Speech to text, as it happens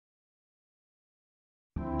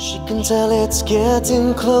She can tell it's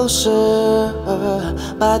getting closer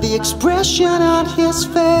by the expression on his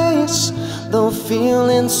face. Though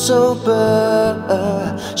feeling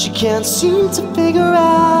sober, she can't seem to figure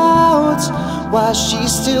out why she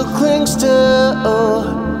still clings to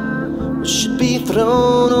what should be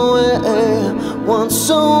thrown away. Want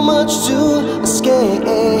so much to escape,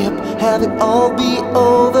 have it all be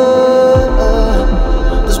over.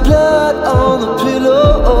 There's blood on the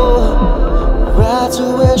pillow, right to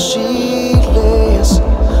where she lays.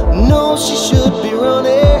 Knows she should be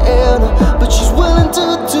running, but she's willing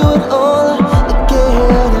to do it all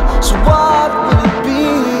again. So what will it be?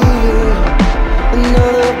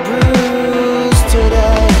 Another bruise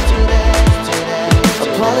today.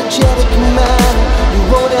 Apologetic man, you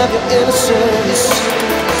won't have your innocence.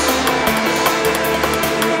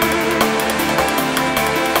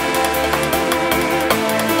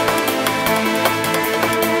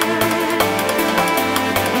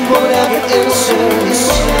 Won't have your innocence.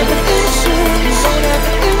 Won't have your innocence. Won't have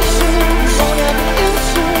your innocence. Won't have your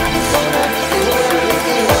innocence. Won't have your innocence.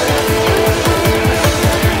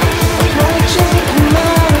 Apologetic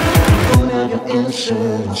man, won't have your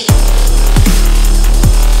innocence.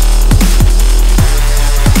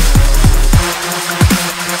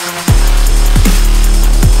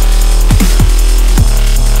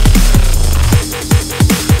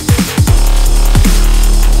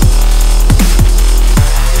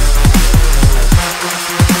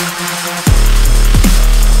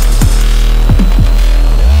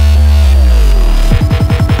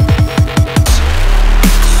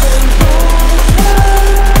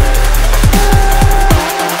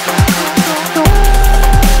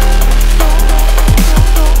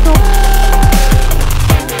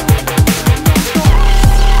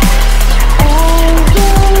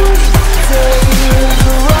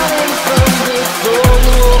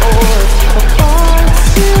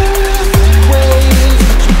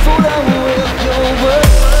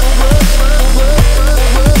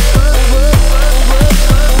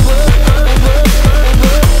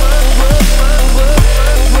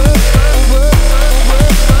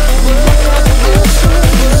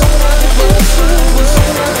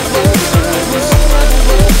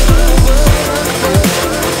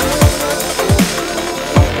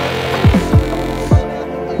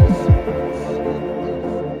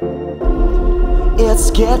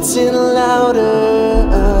 It's getting louder,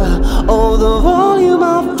 oh, the volume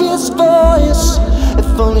of his voice.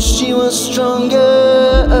 If only she was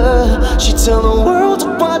stronger, she'd tell the world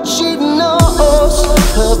what she knows.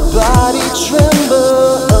 Her body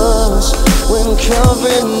trembles when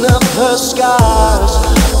covering up her scars.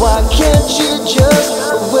 Why can't you just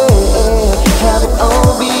wait, have it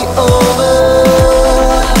all be over?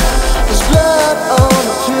 There's blood on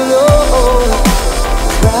the pillow,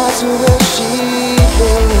 right to where she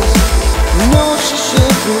knows she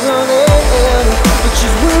should be running, but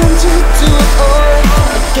she's willing to do it all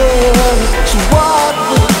again. So what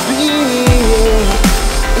will it be?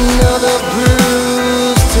 Another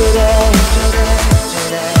bruise today.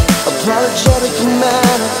 Apologetic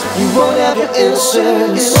man, you won't have your innocence. You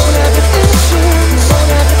won't have your innocence. Won't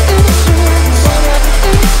have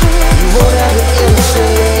your innocence. Won't have your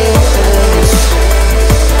innocence.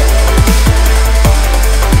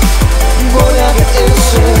 You won't have your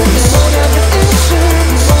innocence. You won't have your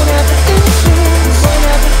innocence. You won't have your innocence. Won't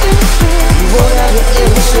have your innocence. Won't have your innocence. You won't have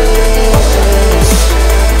your innocence.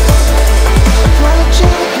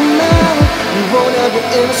 Apologetic man, you won't have your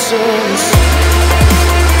innocence.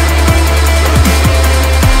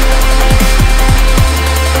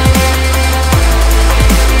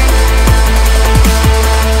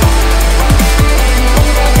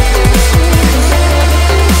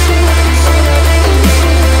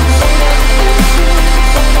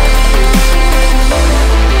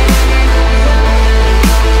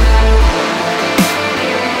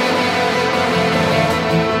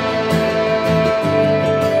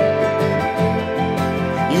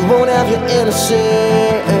 You won't have your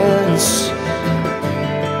innocence.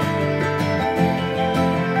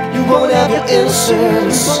 You won't have your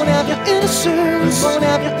innocence. Won't have your innocence. Won't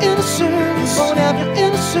have your innocence. Won't have your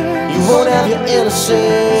innocence. You won't have your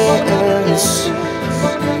innocence.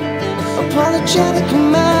 Apologetic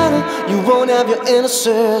man, you won't have your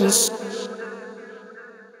innocence.